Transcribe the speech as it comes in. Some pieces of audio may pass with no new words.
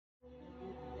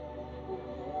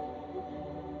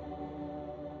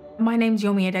My name's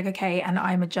Yomi Adegoke and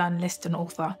I'm a journalist and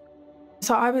author.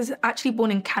 So I was actually born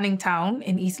in Canning Town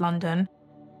in East London.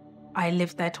 I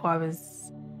lived there till I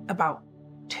was about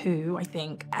 2, I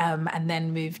think, and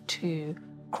then moved to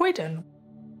Croydon.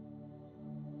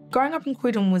 Growing up in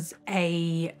Croydon was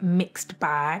a mixed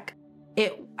bag.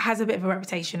 It has a bit of a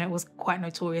reputation. It was quite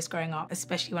notorious growing up,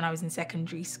 especially when I was in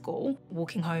secondary school.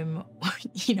 Walking home,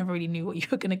 you never really knew what you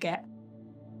were gonna get.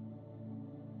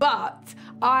 But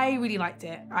I really liked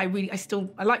it. I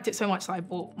liked it so much that I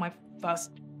bought my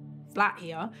first flat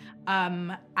here.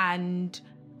 And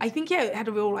I think, yeah, it had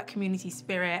a real community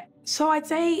spirit. So I'd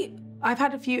say I've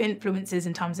had a few influences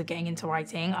in terms of getting into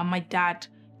writing. My dad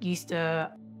used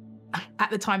to,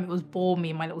 at the time it was bore me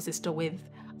and my little sister with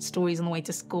stories on the way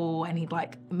to school, and he'd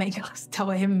make us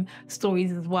tell him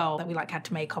stories as well that we had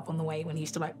to make up on the way when he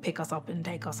used to pick us up and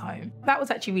take us home. That was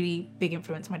actually a really big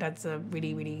influence. My dad's a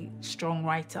really, really strong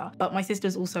writer, but my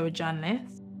sister's also a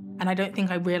journalist. And I don't think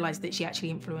I realized that she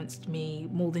actually influenced me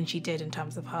more than she did in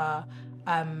terms of her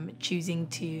choosing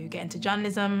to get into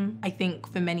journalism. I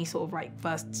think for many sort of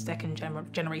first, second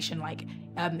generation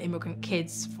immigrant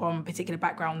kids from particular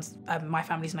backgrounds, my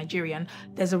family's Nigerian,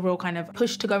 there's a real kind of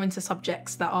push to go into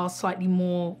subjects that are slightly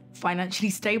more financially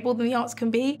stable than the arts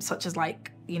can be, such as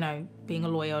being a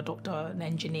lawyer, doctor, an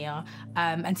engineer.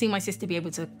 And seeing my sister be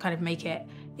able to kind of make it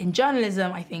in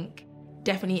journalism, I think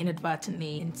definitely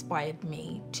inadvertently inspired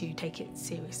me to take it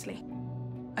seriously.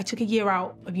 I took a year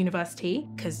out of university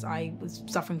because I was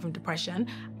suffering from depression,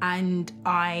 and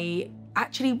I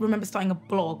actually remember starting a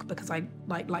blog because I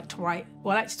like to write.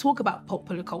 Well, I like to talk about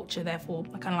popular culture, therefore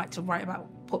I kind of like to write about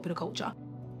popular culture.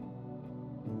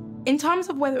 In terms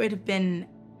of whether it would have been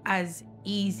as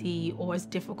easy or as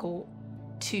difficult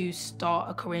to start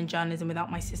a career in journalism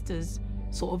without my sister's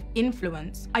sort of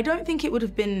influence, I don't think it would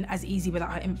have been as easy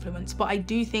without her influence, but I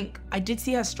do think I did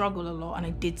see her struggle a lot and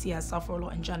I did see her suffer a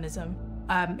lot in journalism.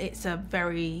 It's a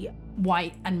very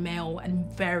white and male and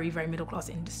very, very middle-class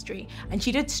industry. And she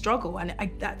did struggle, and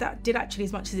that did actually,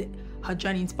 as much as her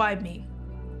journey inspired me,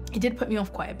 it did put me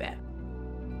off quite a bit.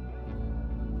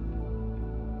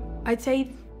 I'd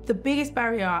say the biggest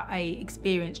barrier I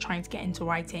experienced trying to get into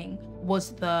writing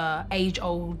was the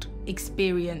age-old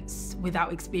experience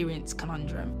without experience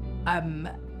conundrum.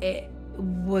 It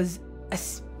was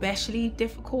especially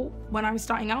difficult when I was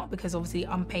starting out because obviously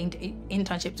unpaid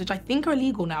internships, which I think are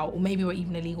illegal now, or maybe were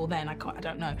even illegal then, I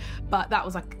don't know. But that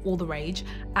was all the rage.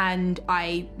 And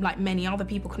I, like many other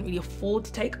people, couldn't really afford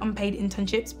to take unpaid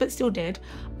internships, but still did.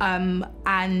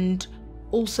 And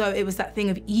also it was that thing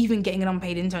of even getting an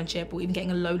unpaid internship or even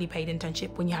getting a lowly paid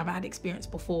internship when you haven't had experience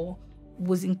before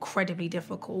was incredibly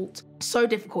difficult. So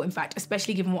difficult, in fact,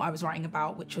 especially given what I was writing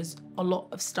about, which was a lot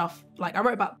of stuff. I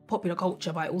wrote about popular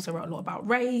culture, but I also wrote a lot about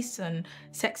race and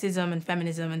sexism and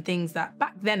feminism and things that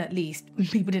back then, at least,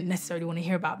 people didn't necessarily want to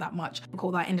hear about that much.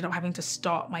 I ended up having to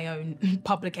start my own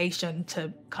publication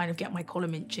to kind of get my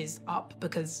column inches up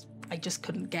because I just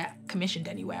couldn't get commissioned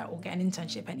anywhere or get an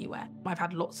internship anywhere. I've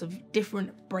had lots of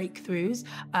different breakthroughs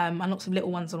and lots of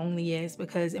little ones along the years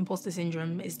because imposter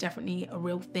syndrome is definitely a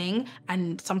real thing.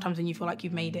 And sometimes when you feel like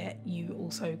you've made it, you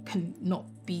also can not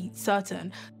be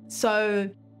certain. So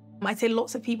I'd say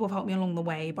lots of people have helped me along the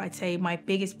way, but I'd say my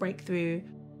biggest breakthrough,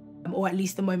 or at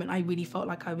least the moment I really felt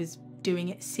like I was doing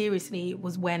it seriously,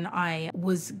 was when I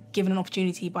was given an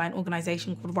opportunity by an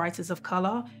organisation called Writers of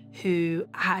Colour, who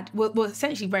were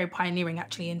essentially very pioneering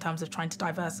actually in terms of trying to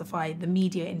diversify the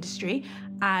media industry.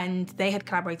 And they had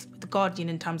collaborated with The Guardian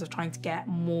in terms of trying to get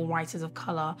more writers of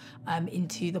colour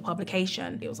into the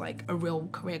publication. It was a real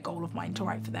career goal of mine to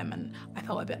write for them, and I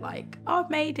felt a bit like, oh, I've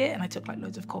made it, and I took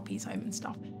loads of copies home and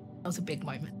stuff. That was a big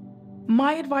moment.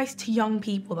 My advice to young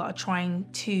people that are trying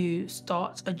to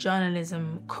start a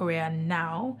journalism career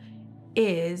now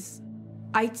is,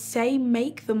 I'd say,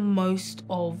 make the most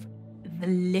of the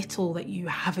little that you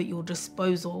have at your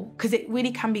disposal, because it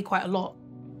really can be quite a lot.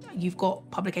 You've got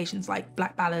publications like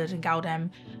Black Ballad and Galdem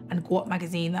and Gwot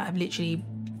magazine that have literally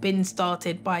been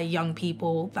started by young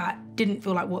people that didn't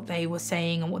feel like what they were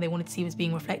saying and what they wanted to see was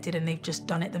being reflected, and they've just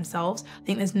done it themselves. I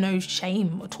think there's no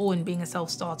shame at all in being a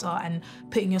self-starter and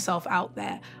putting yourself out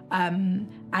there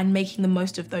and making the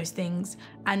most of those things.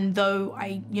 And though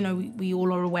we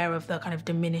all are aware of the kind of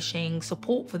diminishing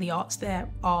support for the arts, there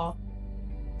are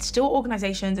still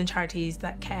organisations and charities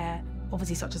that care,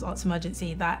 obviously such as Arts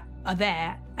Emergency, that are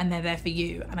there and they're there for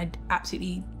you, and I'd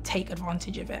absolutely take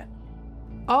advantage of it.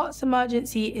 Arts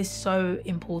Emergency is so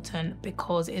important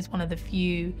because it is one of the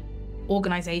few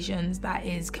organisations that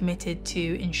is committed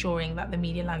to ensuring that the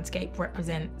media landscape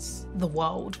represents the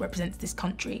world, represents this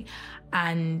country,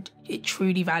 and it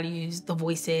truly values the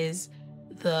voices,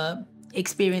 the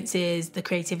experiences the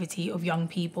creativity of young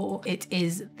people. It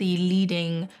is the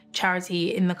leading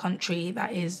charity in the country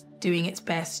that is doing its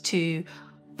best to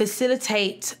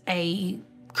facilitate a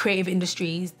creative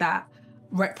industries that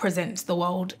represents the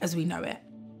world as we know it.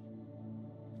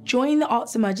 Join the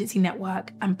Arts Emergency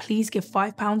Network and please give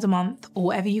 £5 a month or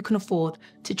whatever you can afford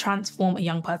to transform a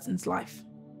young person's life.